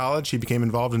 After college, he became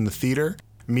involved in the theater,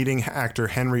 meeting actor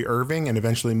Henry Irving and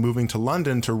eventually moving to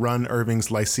London to run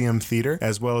Irving's Lyceum Theatre,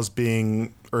 as well as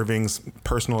being Irving's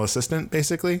personal assistant,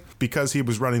 basically. Because he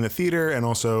was running the theater and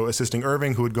also assisting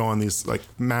Irving, who would go on these like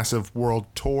massive world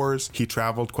tours, he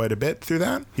traveled quite a bit through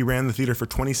that. He ran the theater for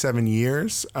 27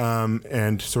 years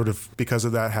and sort of because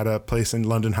of that had a place in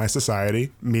London high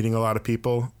society, meeting a lot of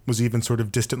people, was even sort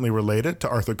of distantly related to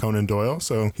Arthur Conan Doyle,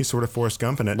 so he's sort of Forrest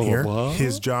Gumping it here.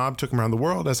 His job took him around the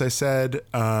world, as I said.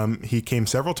 He came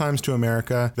several times to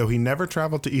America, though he never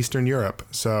traveled to Eastern Europe,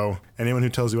 so anyone who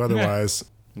tells you otherwise...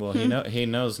 Well, he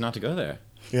knows not to go there.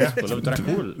 Yeah,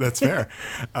 that's fair.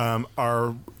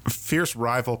 Our fierce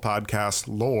rival podcast,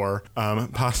 Lore,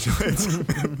 postulates...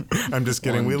 I'm just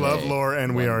kidding. We love Lore,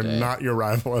 and we are not your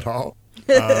rival at all.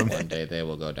 One day they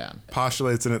will go down.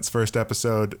 Postulates in its first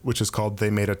episode, which is called They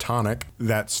Made a Tonic,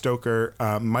 that Stoker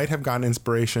might have gotten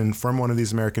inspiration from one of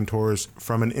these American tours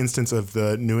from an instance of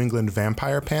the New England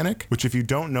vampire panic, which if you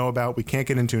don't know about, we can't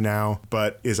get into now,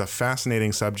 but is a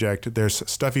fascinating subject. There's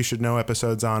Stuff You Should Know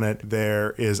episodes on it.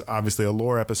 There is obviously a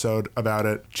lore episode about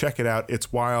it. Check it out.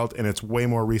 It's wild, and it's way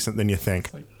more recent than you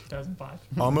think. Like 2005.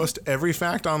 Almost every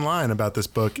fact online about this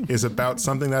book is about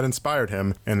something that inspired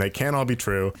him, and they can't all be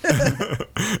true.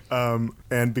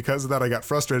 And because of that, I got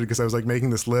frustrated because I was like making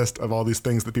this list of all these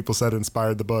things that people said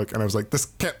inspired the book, and I was like, this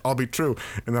can't all be true.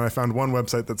 And then I found one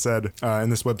website that said,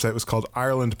 and this website was called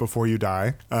Ireland Before You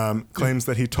Die, claims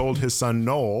that he told his son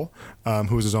Noel,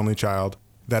 who was his only child,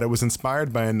 that it was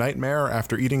inspired by a nightmare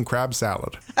after eating crab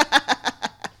salad.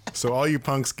 So all you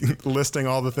punks listing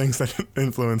all the things that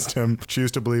influenced him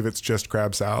choose to believe it's just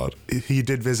crab salad. He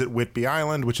did visit Whitby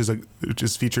Island, which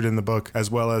is featured in the book, as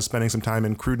well as spending some time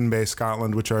in Cruden Bay,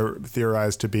 Scotland, which are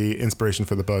theorized to be inspiration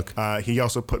for the book. He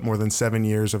also put more than 7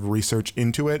 years of research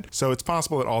into it. So it's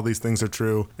possible that all these things are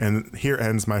true. And here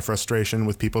ends my frustration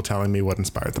with people telling me what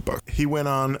inspired the book. He went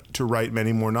on to write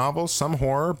many more novels, some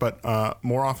horror, but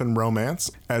more often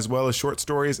romance, as well as short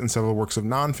stories and several works of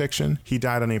nonfiction. He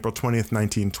died on April 20th,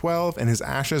 1912. And his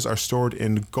ashes are stored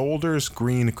in Golders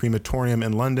Green Crematorium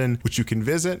in London, which you can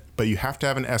visit, but you have to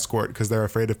have an escort because they're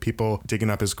afraid of people digging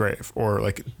up his grave or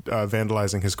like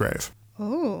vandalizing his grave.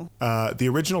 Oh. The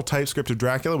original typescript of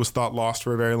Dracula was thought lost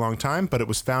for a very long time, but it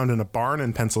was found in a barn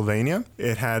in Pennsylvania.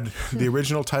 It had the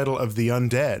original title of The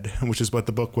Undead, which is what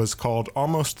the book was called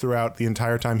almost throughout the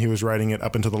entire time he was writing it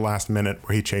up until the last minute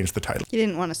where he changed the title. You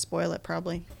didn't want to spoil it,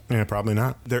 probably. Yeah, probably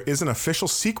not. There is an official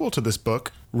sequel to this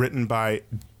book written by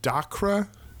Dacre,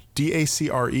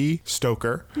 D-A-C-R-E,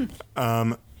 Stoker,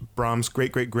 Brahms'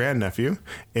 great-great-grandnephew,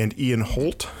 and Ian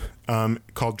Holt,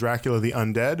 called Dracula the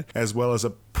Undead, as well as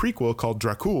a prequel called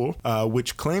Dracul,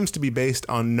 which claims to be based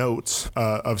on notes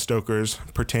of Stoker's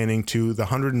pertaining to the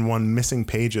 101 missing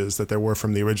pages that there were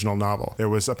from the original novel. There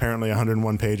was apparently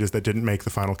 101 pages that didn't make the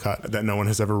final cut that no one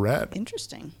has ever read.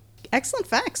 Interesting. Excellent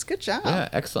facts. Good job. Yeah,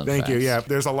 excellent. Thank you. facts. Yeah,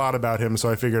 there's a lot about him, so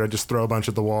I figured I'd just throw a bunch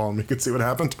at the wall and we could see what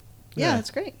happened. Yeah,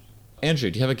 that's great. Andrew,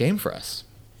 do you have a game for us?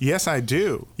 Yes, I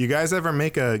do. You guys ever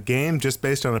make a game just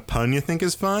based on a pun you think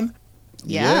is fun?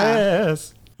 Yeah.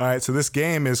 Yes. All right, so this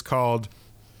game is called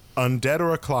Undead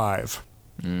or a Clive.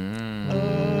 Get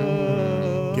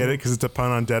it? Because it's a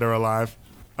pun on dead or alive.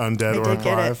 Undead I or a did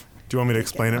get Clive. Do you want me to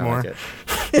explain it I more? like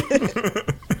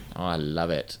it. Oh, I love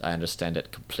it. I understand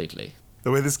it completely.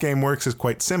 The way this game works is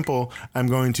quite simple. I'm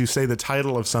going to say the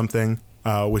title of something,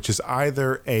 which is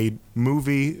either a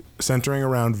movie centering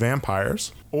around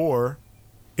vampires or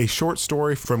a short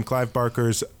story from Clive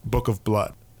Barker's Book of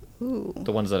Blood. Ooh.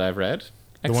 The ones that I've read?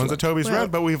 The ones that Toby's Well-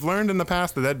 read, but we've learned in the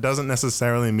past that that doesn't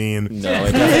necessarily mean... No,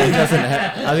 it doesn't.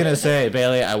 I was going to say,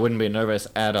 Bailey, I wouldn't be nervous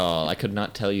at all. I could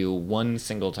not tell you one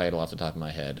single title off the top of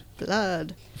my head.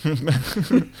 Blood.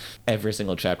 Every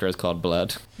single chapter is called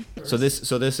Blood. So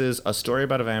this is a story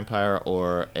about a vampire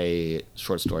or a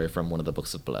short story from one of the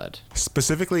books of Blood.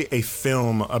 Specifically a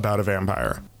film about a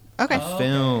vampire. Okay.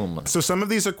 Film. So some of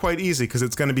these are quite easy because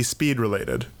it's going to be speed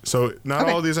related. So not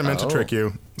Okay. all of these are meant to Oh. trick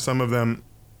you. Some of them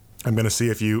I'm going to see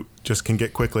if you just can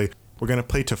get quickly. We're going to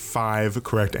play to 5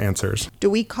 correct answers. Do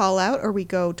we call out or we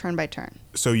go turn by turn?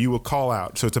 So you will call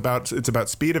out. So it's about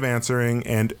speed of answering,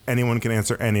 and anyone can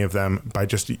answer any of them by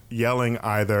just yelling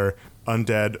either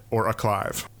undead or a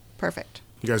Clive. Perfect.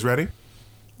 You guys ready?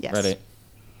 Yes. Ready?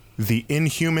 The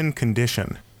Inhuman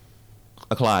Condition.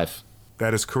 A Clive.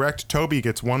 That is correct. Toby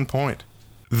gets 1 point.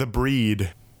 The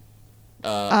Breed.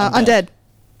 Undead.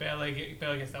 Bailey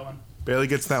gets that one. Bailey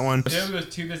gets that one. Toby was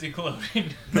too busy gloating. He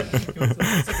was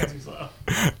like, "Second too slow."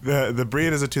 The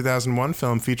Breed is a 2001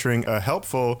 film featuring a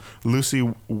helpful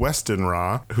Lucy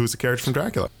Westenra, who's a character from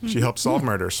Dracula. She helps solve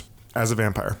murders as a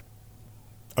vampire.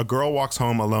 A girl walks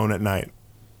home alone at night.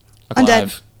 A Undead.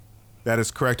 Clive. That is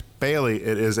correct. Bailey,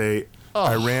 it is a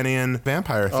Iranian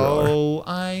vampire thriller. Oh,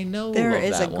 I know. There of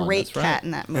is a that one. great That's right. cat in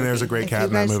that movie. And there's a great If cat you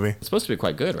in that guys- movie. It's supposed to be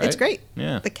quite good, right? It's great.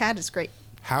 Yeah. The cat is great.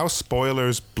 How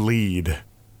Spoilers Bleed.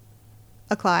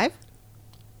 A Clive?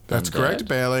 That's Undead? correct,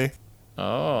 Bailey.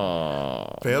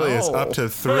 Oh. Bailey is no. up to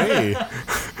 3.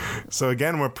 So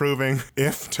again, we're proving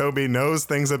if Toby knows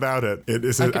things about it, it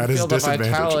is I at can his feel the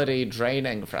disadvantage. vitality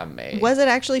draining from me. Was it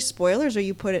actually spoilers or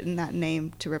you put it in that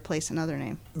name to replace another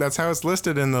name? That's how it's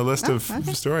listed in the list Oh, of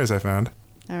okay. stories I found.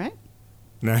 All right.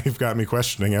 Now you've got me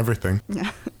questioning everything.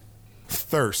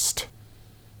 Thirst.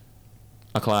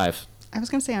 A Clive. I was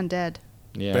going to say undead.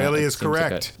 Yeah. Bailey it is seems like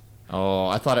correct. it. Oh,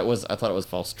 I thought it was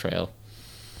False Trail.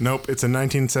 Nope, it's a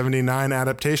 1979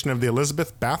 adaptation of the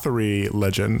Elizabeth Bathory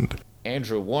legend.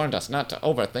 Andrew warned us not to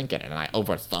overthink it, and I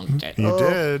overthunked it. You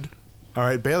did. All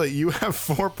right, Bailey, you have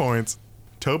 4 points.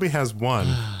 Toby has 1.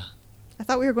 I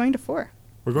thought we were going to 4.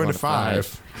 We're going Going to to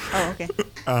 5. Oh, okay.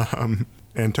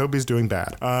 And Toby's doing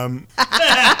bad. The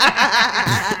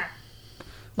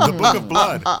Book of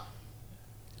Blood.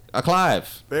 A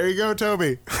Clive. There you go,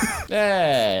 Toby.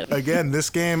 Yay. Again, this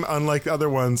game, unlike the other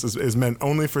ones, is meant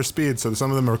only for speed, so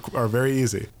some of them are very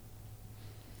easy.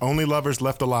 Only lovers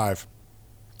left alive.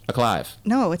 A Clive.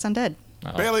 No, it's undead.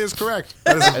 Oh. Bailey is correct.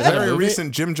 That is a that a very movie?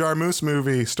 recent Jim Jarmusch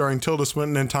movie starring Tilda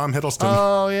Swinton and Tom Hiddleston.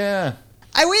 Oh, yeah.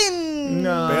 I win!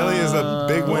 No. Bailey is a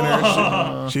big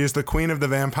winner. She is the queen of the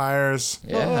vampires.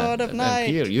 Yeah. Lord of And Night.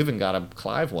 Peter, you even got a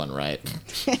Clive one right.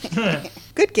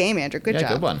 Good game, Andrew. Good Yeah, job.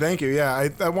 good one. Thank you. Yeah,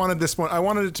 I wanted this one. I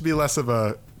wanted it to be less of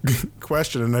a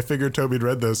question, and I figured Toby'd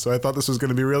read this, so I thought this was going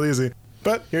to be real easy.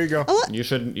 But here you go. Oh, You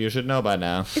should know by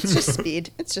now. It's just speed.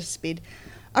 It's just speed.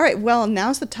 All right, well,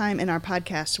 now's the time in our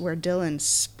podcast where Dylan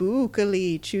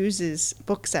spookily chooses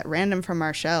books at random from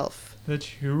our shelf. The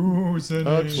chosen.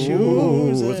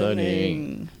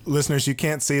 Choosing. Listeners, you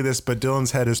can't see this, but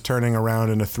Dylan's head is turning around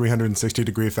in a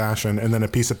 360-degree fashion, and then a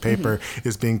piece of paper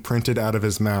is being printed out of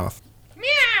his mouth.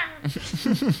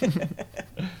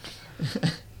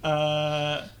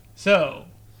 So,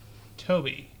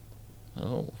 Toby.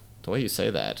 Oh, the way you say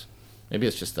that. Maybe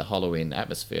it's just the Halloween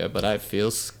atmosphere, but I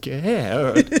feel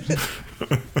scared.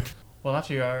 Well,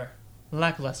 after your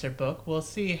lackluster book, we'll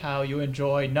see how you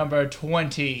enjoy number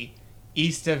 20,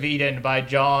 East of Eden by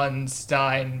John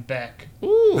Steinbeck.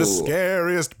 Ooh. The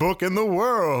scariest book in the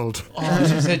world. Oh, I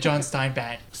should have said John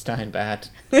Steinbeck. Steinbat.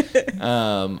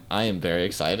 I am very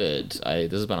excited.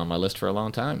 This has been on my list for a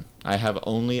long time. I have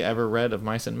only ever read Of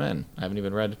Mice and Men. I haven't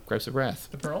even read Grapes of Wrath.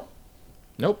 The Pearl?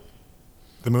 Nope.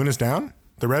 The Moon is Down?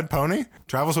 The Red Pony?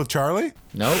 Travels with Charlie?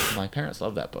 Nope. My parents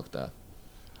love that book, though.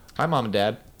 Hi, Mom and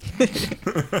Dad.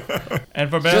 And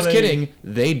for Bailey. Just kidding.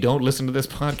 They don't listen to this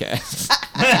podcast.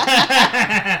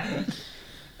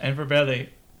 And for Bailey,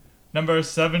 number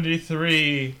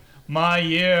 73, My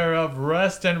Year of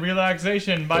Rest and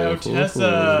Relaxation by Ooh.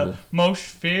 Otessa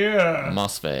Moshfear.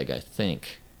 Mosfeg, I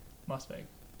think. Mosfeg.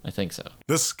 I think so.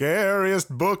 The scariest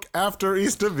book after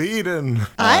East of Eden.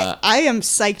 I am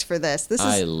psyched for this.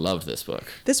 I loved this book.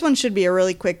 This one should be a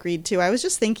really quick read, too. I was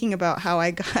just thinking about how I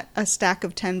got a stack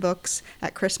of 10 books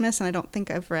at Christmas, and I don't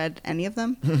think I've read any of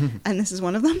them. And this is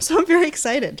one of them, so I'm very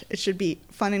excited. It should be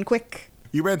fun and quick.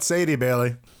 You read Sadie,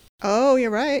 Bailey. Oh, you're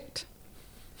right.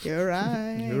 You're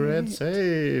right. You read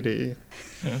Sadie.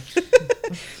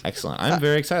 Excellent. I'm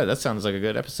very excited. That sounds like a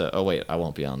good episode. Oh, wait. I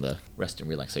won't be on the rest and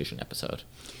relaxation episode.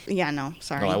 Yeah, no,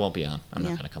 sorry. No, I won't be on. I'm Yeah.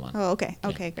 not going to come on. Oh, okay.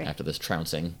 Okay, Yeah, great. After this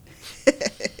trouncing.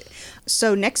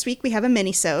 So next week we have a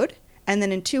mini-sode, and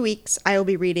then in 2 weeks I will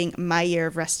be reading My Year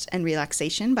of Rest and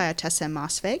Relaxation by Otessa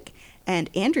Mossveg, and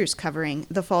Andrew's covering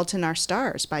The Fault in Our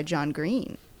Stars by John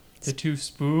Green. The two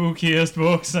spookiest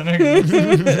books in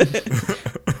a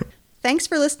Thanks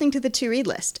for listening to The To Read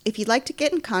List. If you'd like to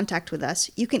get in contact with us,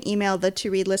 you can email the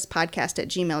To Read List podcast at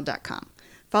gmail.com.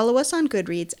 Follow us on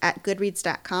Goodreads at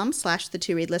goodreads.com/the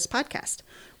To Read List podcast.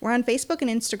 We're on Facebook and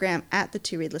Instagram at the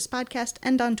To Read List podcast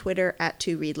and on Twitter at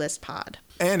To Read List pod.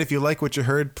 And if you like what you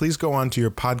heard, please go on to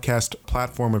your podcast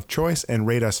platform of choice and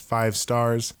rate us 5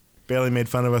 stars. Bailey made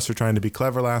fun of us for trying to be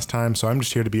clever last time, so I'm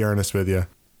just here to be earnest with you.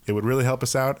 It would really help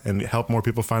us out and help more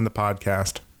people find the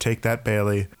podcast. Take that,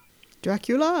 Bailey.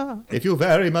 Dracula! If you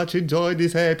very much enjoyed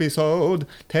this episode,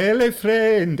 tell a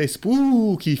friend, a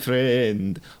spooky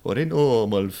friend, or a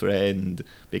normal friend,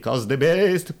 because the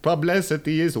best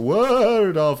publicity is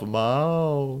word of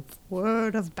mouth.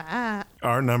 Word of bat.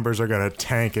 Our numbers are going to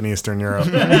tank in Eastern Europe.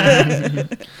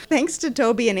 Thanks to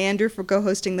Toby and Andrew for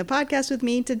co-hosting the podcast with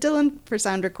me, to Dylan for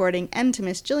sound recording, and to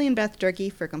Miss Jillian Beth Durkee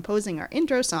for composing our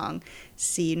intro song.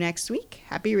 See you next week.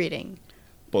 Happy reading.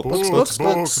 Books, Books,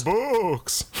 books,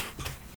 books.